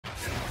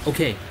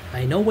Okay,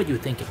 I know what you're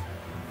thinking.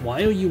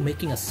 Why are you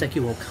making a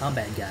Sekiro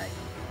combat guide?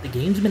 The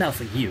game's been out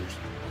for years.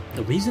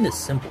 The reason is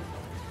simple.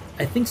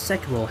 I think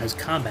Sekiro has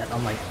combat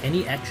unlike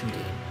any action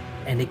game,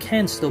 and it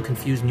can still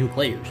confuse new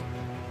players.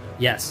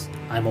 Yes,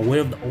 I'm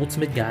aware of the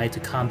ultimate guide to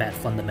combat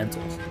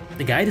fundamentals.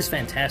 The guide is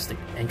fantastic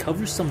and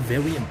covers some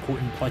very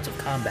important parts of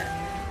combat,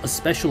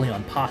 especially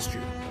on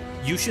posture.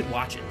 You should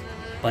watch it,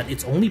 but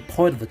it's only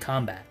part of the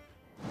combat.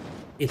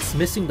 It's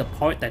missing the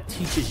part that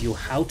teaches you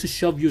how to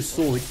shove your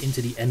sword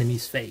into the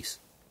enemy's face.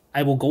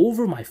 I will go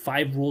over my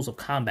 5 rules of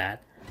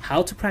combat,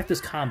 how to practice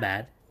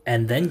combat,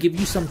 and then give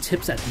you some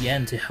tips at the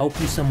end to help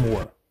you some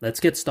more. Let's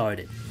get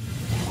started.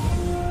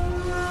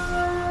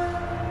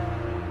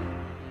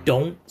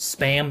 Don't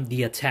spam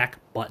the attack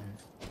button.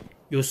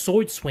 Your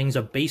sword swings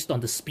are based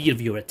on the speed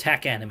of your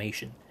attack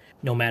animation.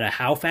 No matter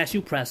how fast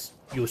you press,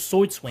 your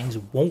sword swings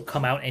won't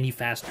come out any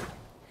faster.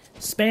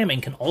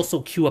 Spamming can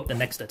also queue up the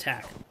next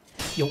attack.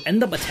 You'll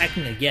end up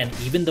attacking again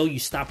even though you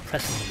stop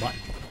pressing the button.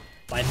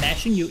 By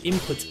mashing your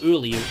inputs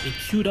earlier, it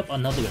queued up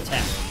another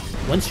attack.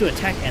 Once your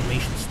attack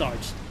animation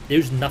starts,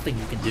 there's nothing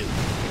you can do.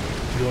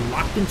 You're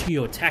locked into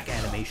your attack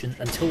animation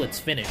until it's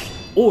finished,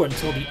 or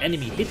until the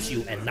enemy hits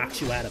you and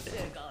knocks you out of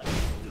it.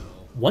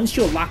 Once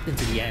you're locked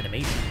into the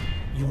animation,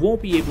 you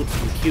won't be able to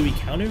do Kiri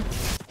counter,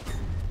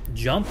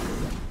 jump,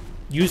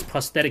 use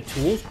prosthetic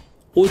tools,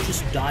 or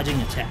just dodging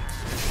attacks.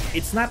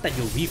 It's not that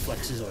your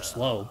reflexes are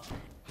slow,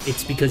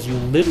 it's because you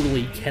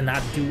literally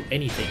cannot do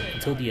anything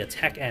until the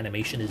attack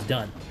animation is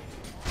done.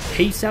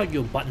 Pace out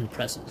your button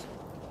presses.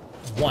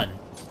 1,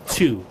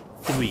 2,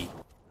 3.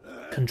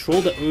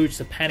 Control the urge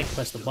to panic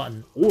press the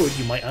button, or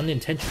you might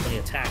unintentionally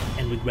attack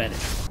and regret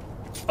it.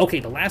 Okay,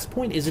 the last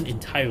point isn't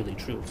entirely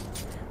true.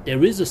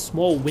 There is a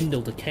small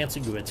window to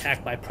cancel your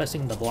attack by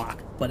pressing the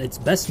block, but it's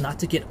best not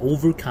to get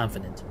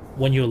overconfident.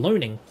 When you're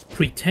learning,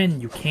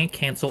 pretend you can't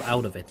cancel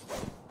out of it.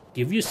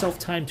 Give yourself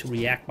time to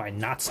react by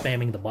not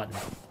spamming the button.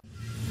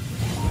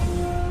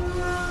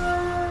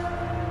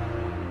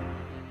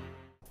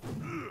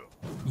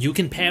 You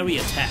can parry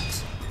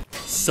attacks.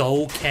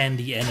 So can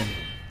the enemy.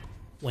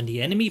 When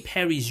the enemy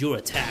parries your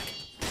attack,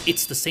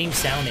 it's the same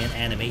sound and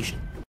animation.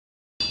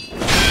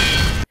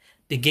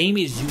 The game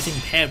is using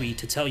parry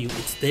to tell you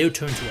it's their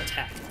turn to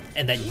attack,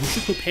 and that you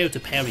should prepare to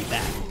parry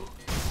back.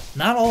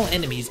 Not all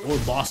enemies or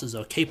bosses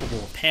are capable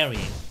of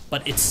parrying,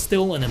 but it's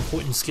still an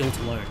important skill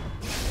to learn.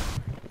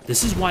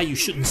 This is why you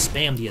shouldn't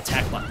spam the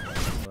attack button.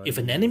 If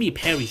an enemy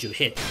parries your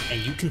hit, and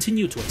you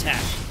continue to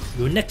attack,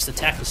 your next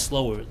attack is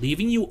slower,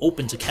 leaving you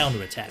open to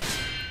counterattacks.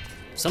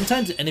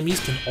 Sometimes enemies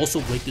can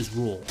also break this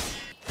rule.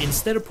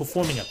 Instead of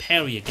performing a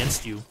parry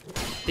against you,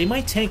 they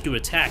might tank your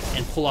attack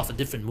and pull off a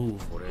different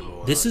move.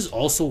 This is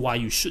also why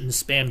you shouldn't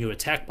spam your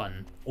attack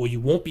button, or you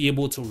won't be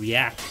able to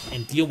react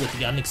and deal with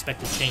the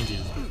unexpected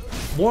changes.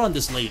 More on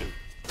this later.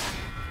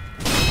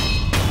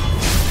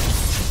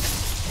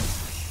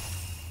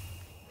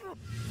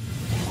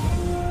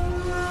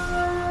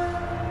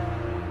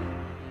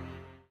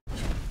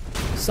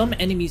 Some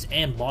enemies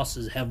and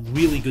bosses have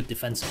really good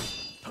defenses.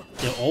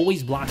 They're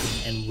always blocking,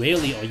 and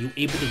rarely are you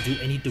able to do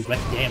any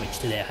direct damage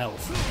to their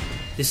health.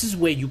 This is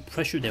where you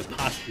pressure their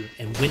posture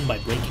and win by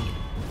breaking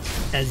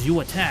it. As you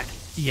attack,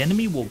 the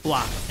enemy will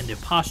block and their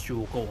posture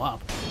will go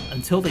up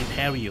until they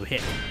parry your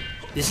hit.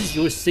 This is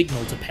your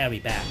signal to parry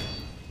back.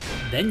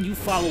 Then you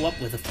follow up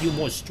with a few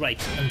more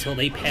strikes until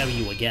they parry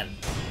you again.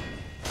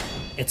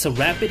 It's a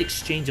rapid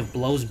exchange of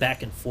blows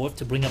back and forth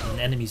to bring up an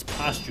enemy's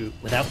posture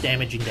without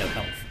damaging their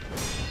health.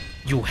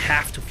 You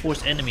have to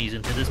force enemies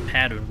into this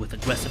pattern with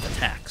aggressive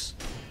attacks.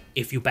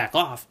 If you back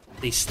off,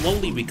 they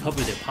slowly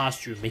recover their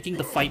posture, making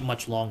the fight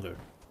much longer.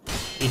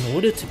 In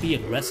order to be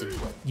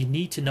aggressive, you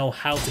need to know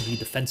how to be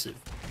defensive.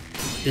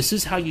 This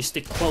is how you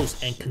stick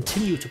close and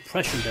continue to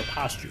pressure their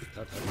posture.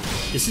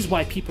 This is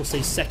why people say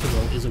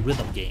Sekiro is a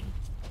rhythm game.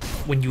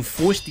 When you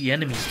force the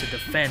enemies to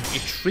defend,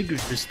 it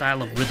triggers this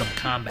style of rhythm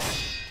combat.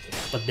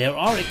 But there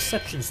are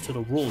exceptions to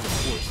the rules,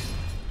 of course.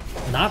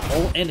 Not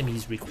all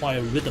enemies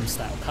require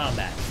rhythm-style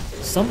combat.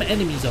 Some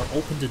enemies are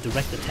open to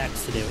direct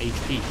attacks to their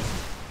HP.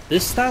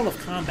 This style of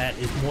combat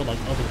is more like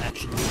other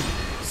actions.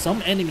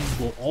 Some enemies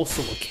will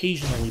also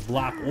occasionally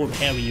block or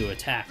parry your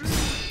attacks.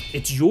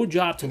 It's your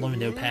job to learn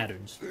their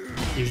patterns.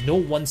 There's no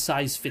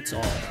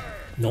one-size-fits-all.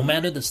 No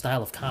matter the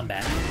style of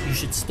combat, you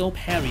should still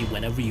parry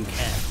whenever you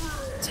can.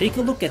 Take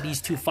a look at these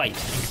two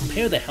fights and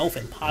compare the health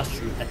and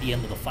posture at the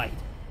end of the fight.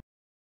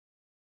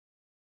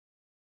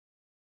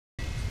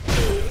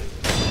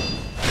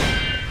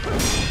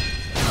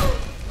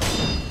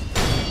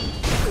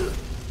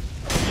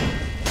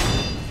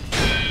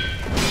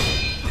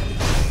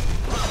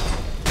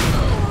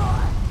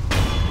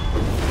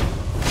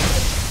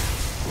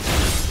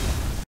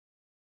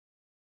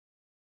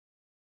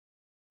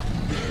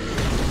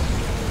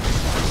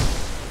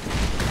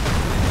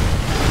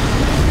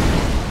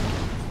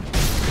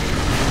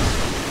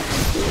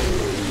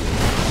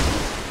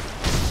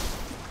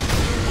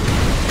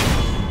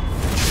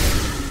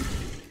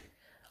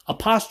 A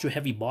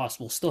posture-heavy boss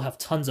will still have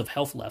tons of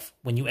health left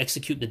when you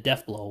execute the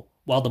death blow,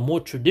 while the more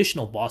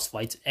traditional boss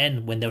fights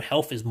end when their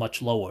health is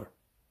much lower.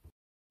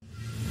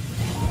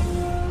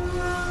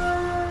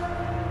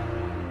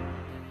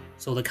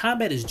 So the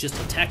combat is just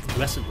attack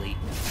aggressively,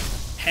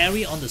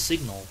 parry on the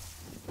signal,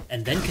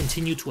 and then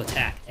continue to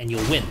attack, and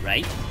you'll win,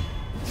 right?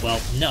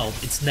 Well, no,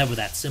 it's never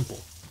that simple.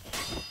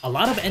 A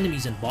lot of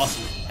enemies and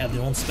bosses have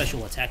their own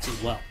special attacks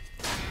as well.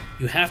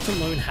 You have to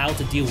learn how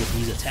to deal with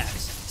these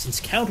attacks, since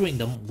countering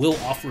them will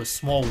offer a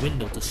small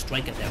window to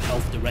strike at their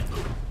health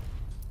directly.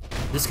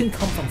 This can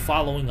come from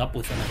following up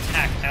with an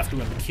attack after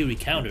a Mikiri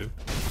counter,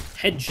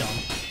 head jump,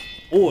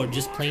 or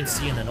just plain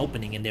seeing an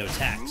opening in their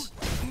attacks.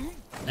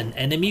 An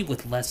enemy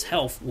with less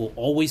health will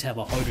always have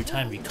a harder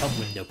time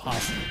recovering their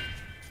posture.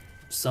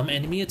 Some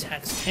enemy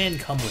attacks can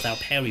come without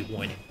parry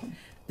warning.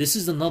 This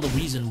is another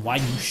reason why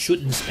you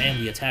shouldn't spam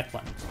the attack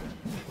button.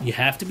 You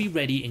have to be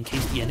ready in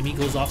case the enemy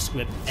goes off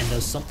script and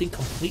does something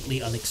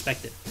completely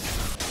unexpected.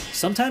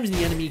 Sometimes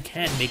the enemy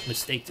can make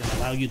mistakes and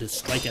allow you to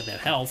strike at their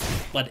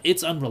health, but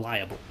it's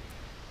unreliable.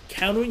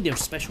 Countering their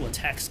special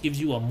attacks gives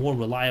you a more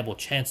reliable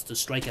chance to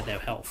strike at their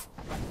health.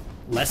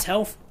 Less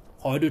health,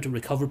 harder to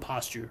recover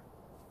posture.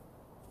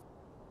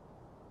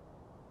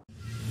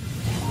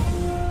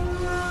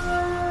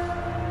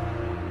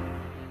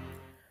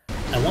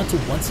 I want to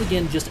once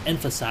again just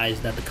emphasize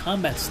that the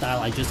combat style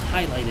I just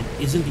highlighted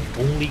isn't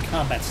the only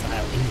combat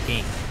style in the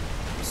game.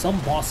 Some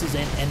bosses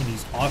and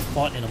enemies are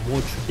fought in a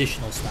more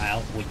traditional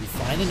style where you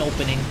find an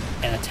opening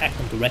and attack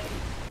them directly.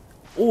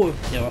 Or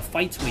there are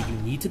fights where you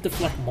need to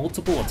deflect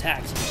multiple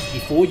attacks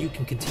before you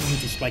can continue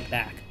to strike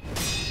back.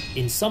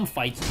 In some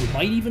fights, you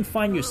might even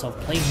find yourself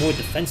playing more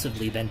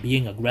defensively than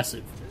being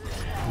aggressive.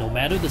 No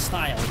matter the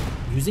style,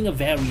 using a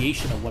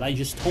variation of what I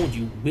just told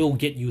you will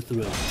get you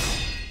through.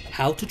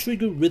 How to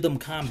trigger rhythm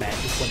combat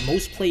is what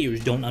most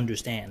players don't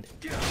understand.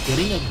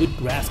 Getting a good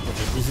grasp of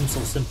it isn't so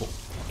simple.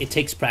 It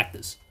takes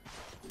practice.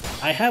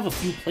 I have a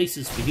few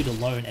places for you to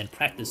learn and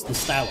practice this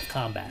style of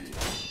combat.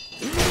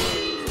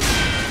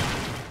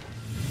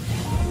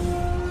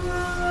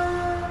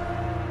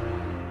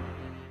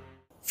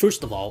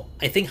 First of all,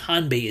 I think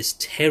Hanbei is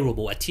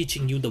terrible at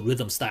teaching you the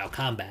rhythm style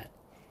combat.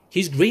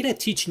 He's great at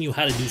teaching you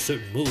how to do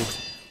certain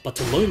moves, but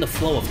to learn the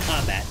flow of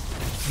combat,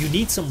 you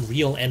need some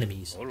real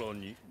enemies.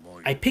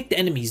 I picked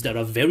enemies that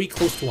are very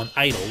close to an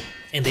idol,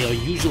 and they are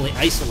usually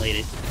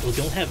isolated or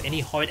don't have any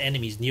hard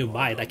enemies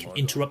nearby that can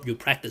interrupt your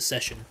practice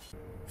session.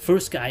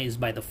 First guy is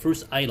by the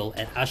first idol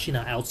at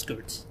Ashina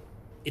outskirts.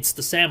 It's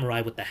the samurai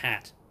with the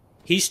hat.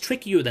 He's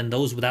trickier than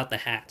those without the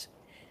hat.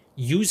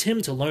 Use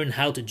him to learn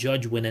how to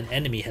judge when an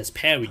enemy has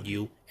parried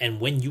you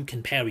and when you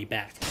can parry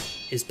back.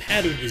 His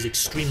pattern is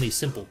extremely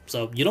simple,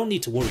 so you don't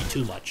need to worry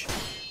too much.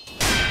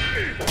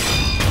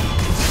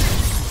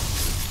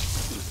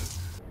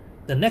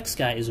 The next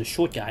guy is a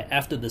short guy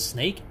after the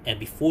snake and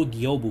before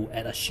Gyobu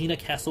at Ashina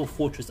Castle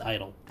Fortress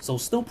Idol, so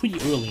still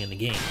pretty early in the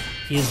game.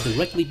 He is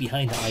directly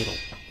behind the idol.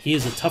 He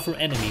is a tougher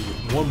enemy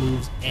with more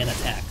moves and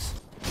attacks.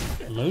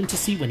 Learn to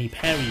see when he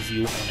parries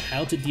you and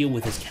how to deal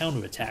with his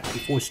counterattack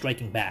before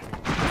striking back.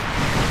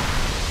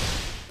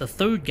 The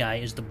third guy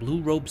is the blue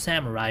robe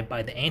samurai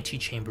by the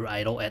antechamber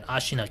idol at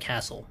Ashina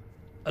Castle.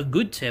 A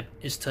good tip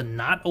is to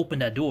not open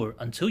that door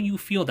until you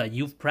feel that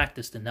you've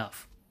practiced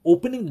enough.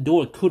 Opening the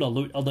door could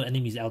alert other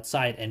enemies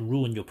outside and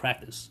ruin your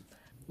practice.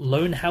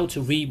 Learn how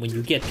to read when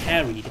you get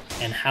parried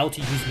and how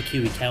to use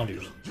Mikiri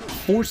counters.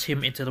 Force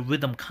him into the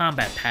rhythm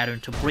combat pattern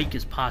to break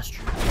his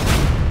posture.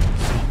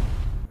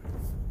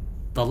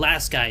 The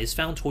last guy is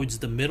found towards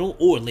the middle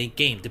or late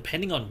game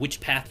depending on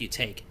which path you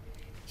take.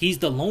 He's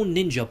the lone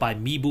ninja by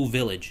Mibu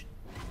Village.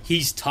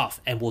 He's tough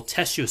and will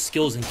test your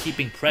skills in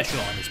keeping pressure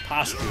on his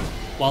posture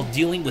while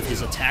dealing with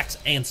his attacks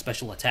and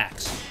special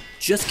attacks.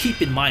 Just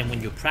keep in mind when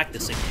you're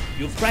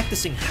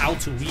practicing how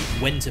to read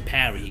when to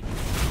parry,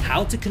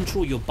 how to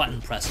control your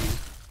button presses,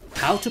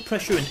 how to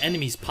pressure an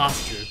enemy's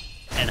posture,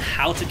 and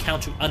how to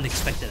counter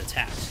unexpected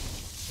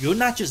attacks. You're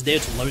not just there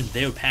to learn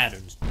their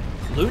patterns.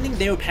 Learning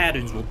their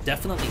patterns will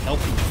definitely help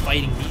you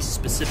fighting these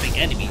specific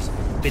enemies,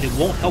 but it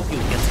won't help you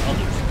against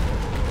others.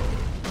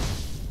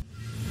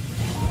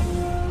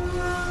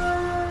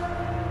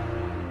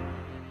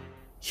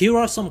 Here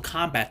are some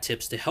combat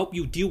tips to help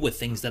you deal with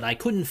things that I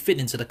couldn't fit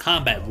into the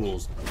combat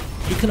rules.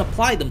 You can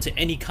apply them to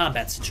any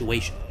combat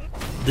situation.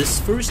 This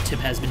first tip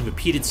has been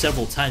repeated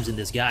several times in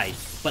this guide,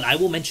 but I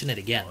will mention it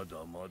again.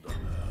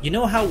 You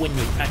know how when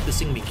you're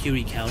practicing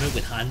Mikiri counter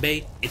with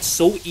Hanbei, it's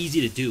so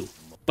easy to do,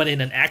 but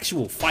in an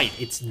actual fight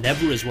it's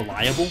never as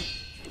reliable?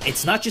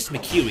 It's not just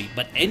Mikiri,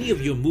 but any of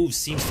your moves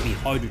seems to be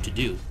harder to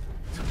do.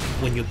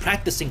 When you're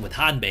practicing with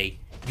Hanbei,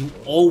 you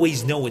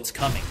always know it's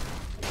coming.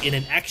 In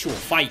an actual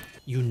fight,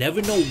 you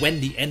never know when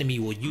the enemy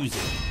will use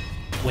it.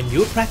 When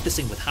you're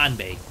practicing with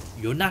Hanbei,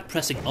 you're not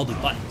pressing other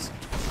buttons.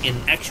 In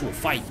an actual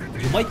fight,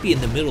 you might be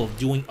in the middle of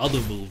doing other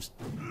moves.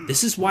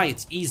 This is why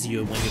it's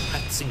easier when you're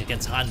practicing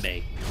against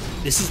Hanbei.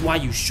 This is why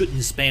you shouldn't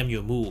spam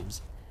your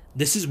moves.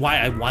 This is why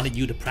I wanted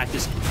you to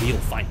practice in real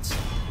fights.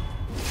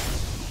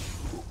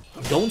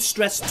 Don't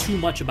stress too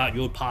much about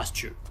your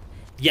posture.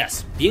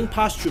 Yes, being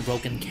posture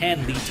broken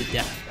can lead to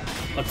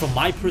death, but from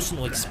my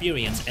personal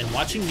experience and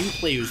watching new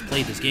players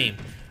play this game,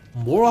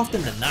 more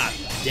often than not,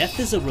 death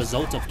is a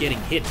result of getting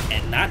hit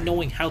and not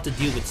knowing how to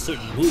deal with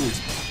certain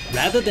moves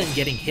rather than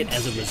getting hit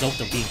as a result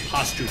of being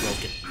posture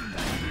broken.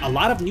 A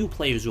lot of new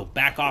players will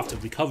back off to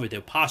recover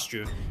their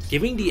posture,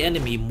 giving the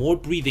enemy more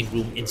breathing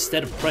room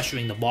instead of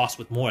pressuring the boss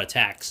with more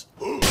attacks.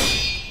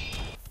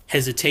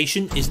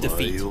 Hesitation is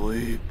defeat.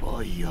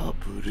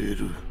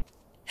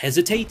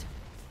 Hesitate,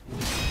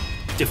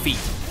 defeat.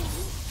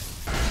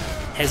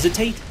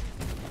 Hesitate,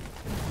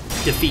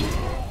 defeat.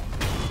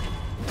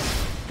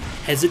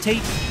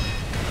 Hesitate,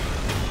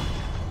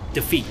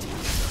 defeat.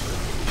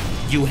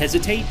 You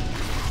hesitate,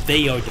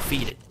 they are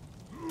defeated.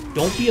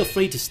 Don't be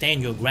afraid to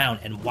stand your ground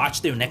and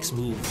watch their next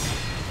move.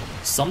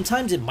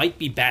 Sometimes it might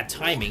be bad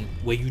timing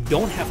where you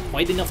don't have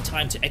quite enough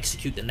time to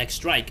execute the next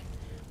strike.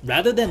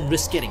 Rather than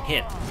risk getting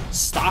hit,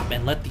 stop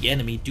and let the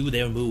enemy do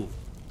their move.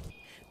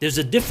 There's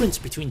a difference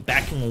between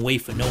backing away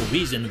for no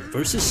reason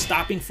versus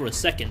stopping for a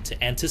second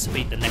to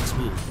anticipate the next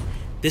move.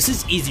 This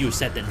is easier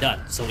said than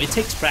done, so it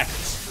takes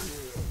practice.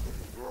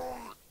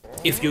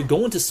 If you're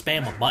going to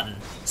spam a button,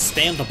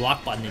 spam the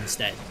block button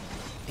instead.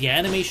 The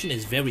animation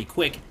is very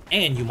quick,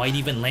 and you might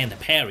even land a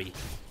parry.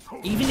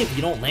 Even if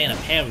you don't land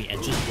a parry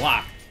and just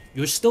block,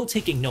 you're still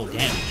taking no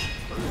damage.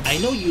 I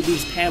know you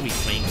lose parry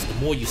frames the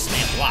more you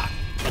spam block,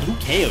 but who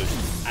cares?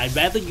 I'd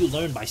rather you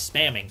learn by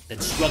spamming than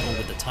struggle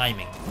with the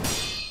timing.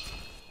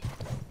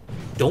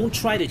 Don't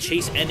try to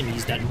chase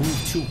enemies that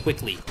move too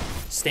quickly.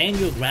 Stand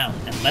your ground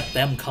and let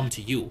them come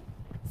to you.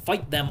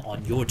 Fight them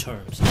on your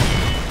terms.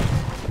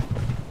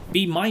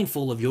 Be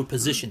mindful of your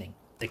positioning.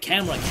 The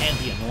camera can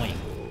be annoying.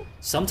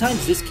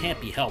 Sometimes this can't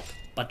be helped,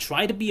 but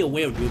try to be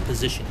aware of your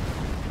position.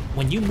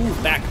 When you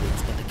move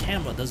backwards but the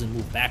camera doesn't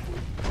move backward,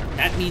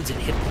 that means it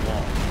hit the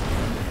wall.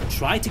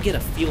 Try to get a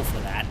feel for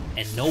that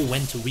and know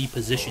when to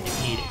reposition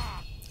if needed.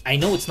 I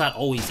know it's not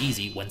always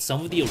easy when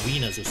some of the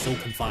arenas are so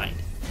confined.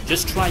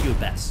 Just try your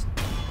best.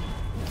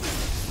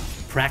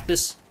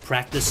 Practice,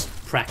 practice,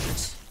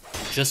 practice.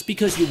 Just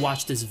because you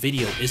watch this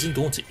video isn't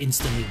going to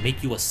instantly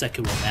make you a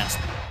Sekiro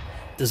master.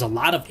 There's a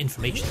lot of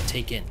information to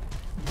take in.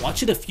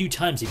 Watch it a few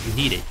times if you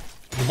need it.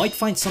 You might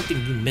find something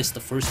you missed the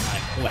first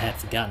time or had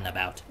forgotten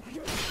about.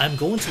 I'm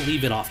going to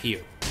leave it off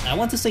here. I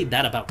want to say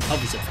that about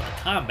covers it for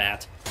the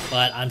combat,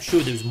 but I'm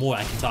sure there's more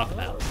I can talk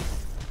about.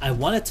 I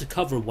wanted to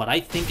cover what I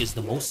think is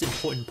the most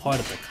important part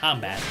of the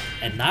combat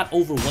and not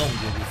overwhelm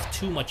you with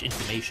too much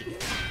information.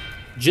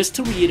 Just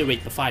to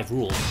reiterate the 5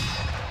 rules,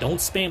 don't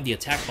spam the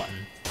attack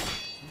button,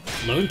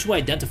 learn to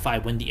identify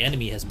when the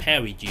enemy has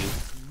parried you,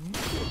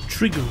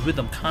 trigger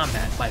rhythm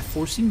combat by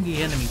forcing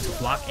the enemy to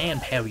block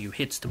and parry your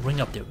hits to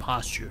bring up their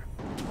posture,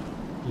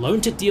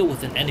 learn to deal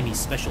with an enemy's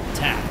special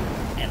attack,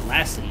 and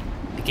lastly,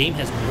 the game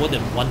has more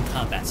than one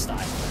combat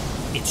style.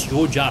 It's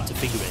your job to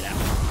figure it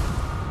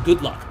out.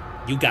 Good luck,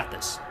 you got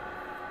this.